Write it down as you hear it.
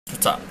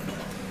what's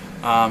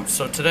up?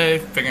 So today,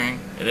 figuring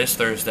it is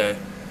Thursday,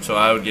 so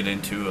I would get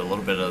into a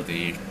little bit of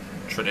the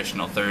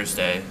traditional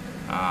Thursday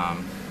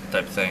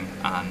type thing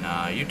on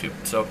YouTube.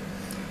 So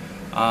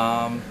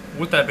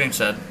with that being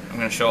said, I'm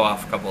going to show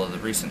off a couple of the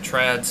recent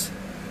trads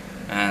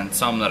and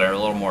some that are a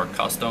little more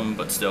custom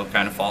but still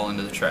kind of fall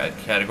into the trad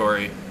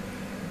category.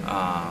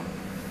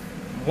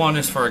 One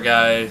is for a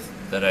guy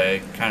that I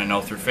kind of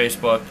know through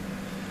Facebook,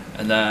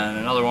 and then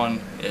another one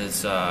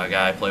is a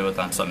guy I play with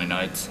on Sunday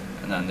nights,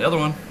 and then the other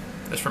one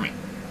is for me.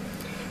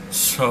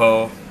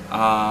 So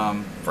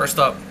first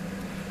up,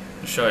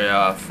 I'll show you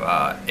off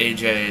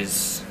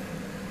AJ's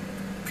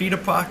Pita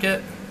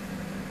Pocket.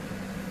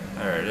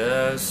 There it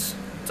is.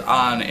 It's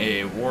on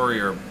a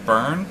Warrior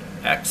Burn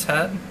X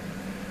head.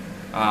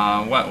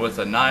 Went with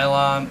a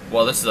nylon.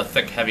 Well, this is a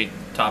thick, heavy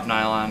top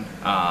nylon.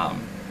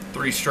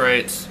 3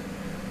 straights.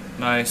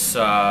 Nice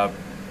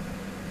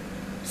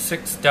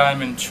 6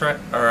 diamond pita.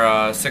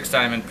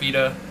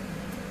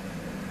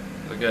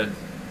 A good,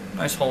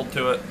 nice hold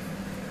to it.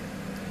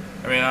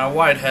 I mean, on a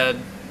wide head,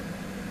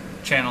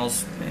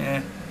 channels,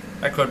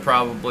 I could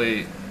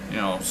probably,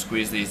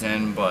 squeeze these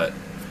in, but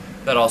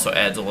that also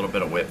adds a little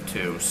bit of whip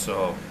too.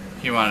 So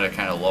he wanted to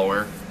kind of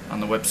lower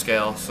on the whip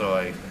scale, so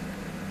I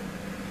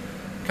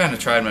kind of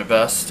tried my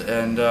best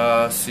and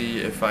see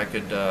if I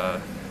could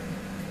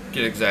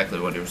get exactly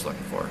what he was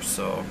looking for.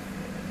 So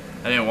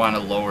I didn't want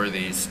to lower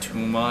these too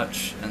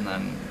much and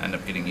then end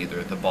up getting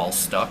either the ball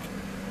stuck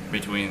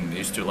between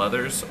these two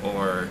leathers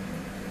or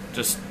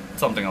just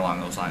something along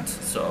those lines.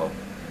 So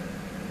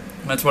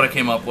that's what I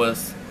came up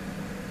with.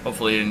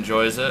 Hopefully he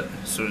enjoys it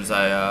as soon as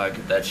I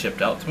get that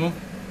shipped out to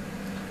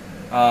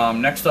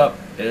him. Next up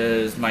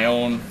is my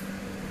own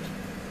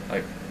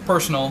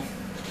personal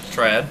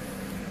trad.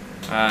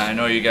 I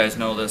know you guys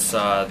know this,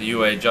 the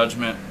UA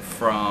Judgment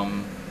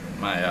from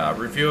my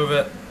review of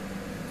it,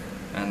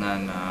 and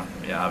then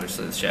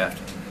obviously the shaft.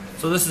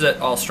 So this is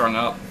it all strung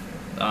up.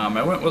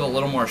 I went with a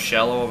little more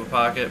shallow of a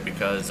pocket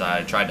because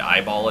I tried to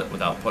eyeball it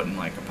without putting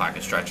like a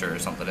pocket stretcher or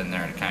something in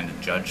there to kind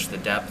of judge the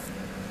depth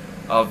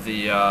of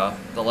the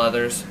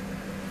leathers.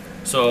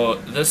 So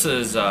this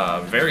is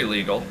very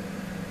legal.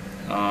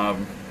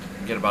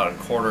 Get about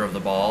 1/4 of the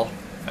ball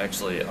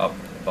actually up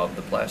above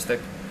the plastic.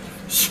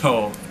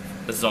 So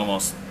this is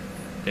almost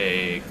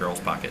a girl's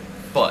pocket,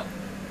 but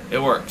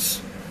it works.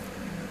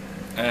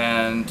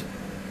 And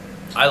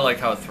I like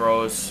how it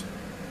throws.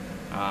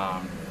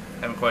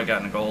 Haven't quite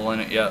gotten a goal in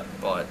it yet,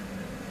 but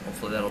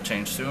hopefully that'll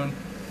change soon.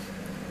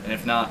 And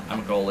if not,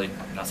 I'm a goalie,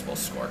 not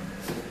supposed to score.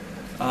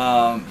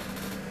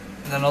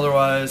 Then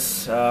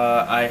otherwise,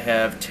 I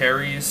have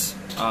Terry's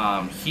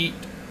Heat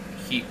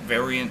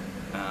variant.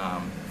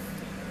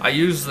 I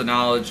use the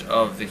knowledge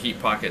of the Heat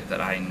Pocket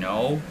that I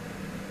know.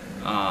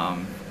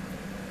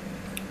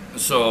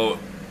 So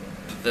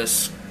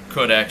this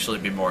could actually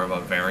be more of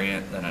a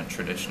variant than a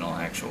traditional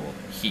actual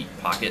Heat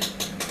Pocket.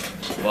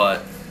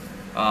 But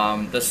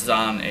this is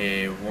on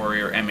a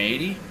Warrior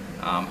M80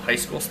 high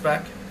school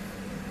spec.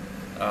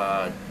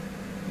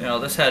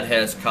 This head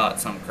has caught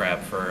some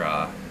crap for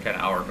kind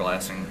of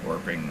hourglassing,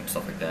 warping, and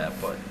stuff like that,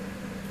 but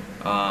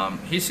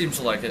he seems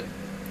to like it.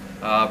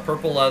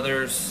 Purple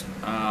leathers,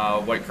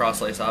 white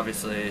cross lace,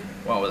 obviously.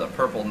 Went with a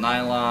purple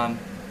nylon,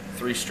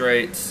 3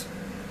 straights,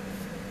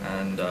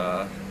 and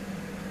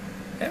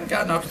haven't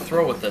gotten out to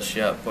throw with this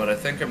yet, but I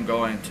think I'm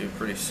going to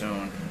pretty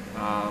soon.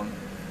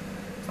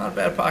 It's not a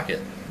bad pocket.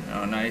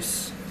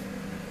 Nice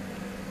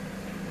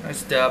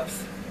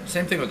depth.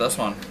 Same thing with this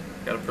one.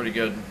 Got a pretty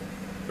good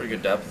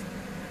depth.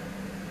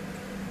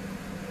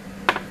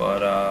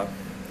 But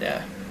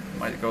yeah,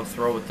 might go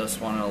throw with this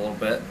one in a little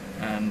bit,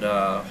 and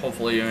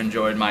hopefully you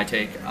enjoyed my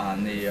take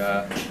on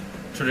the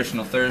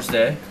traditional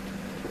Thursday,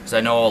 because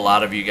I know a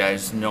lot of you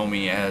guys know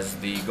me as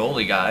the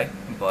goalie guy,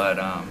 but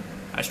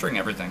I string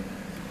everything.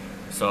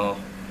 So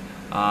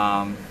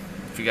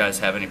if you guys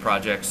have any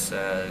projects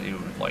you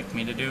would like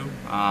me to do,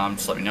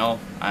 just let me know.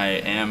 I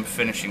am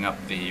finishing up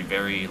the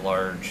very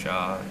large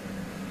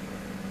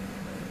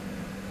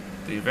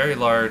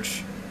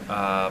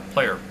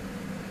player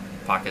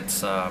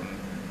pockets. I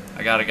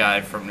got a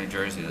guy from New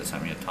Jersey that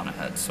sent me a ton of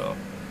heads, so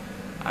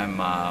I'm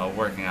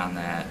working on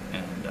that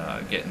and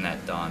getting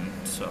that done.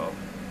 So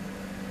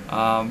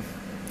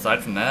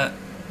aside from that,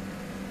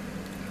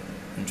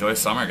 enjoy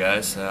summer,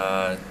 guys.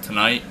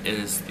 Tonight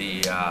is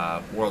the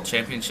World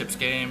Championships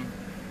game,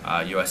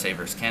 USA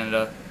versus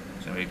Canada.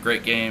 It's going to be a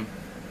great game.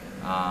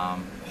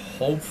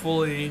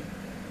 Hopefully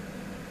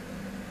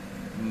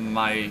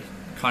my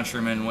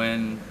countrymen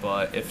win,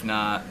 but if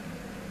not,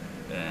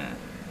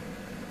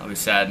 I'll be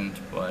saddened,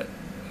 but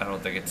I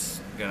don't think it's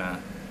going to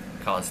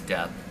cause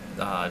death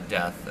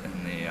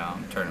in the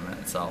tournament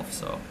itself.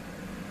 So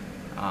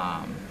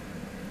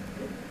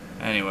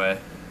anyway,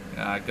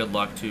 good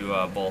luck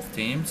to both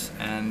teams,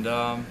 and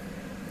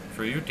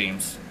for you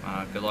teams,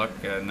 good luck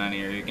in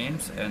any of your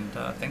games, and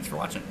thanks for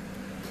watching.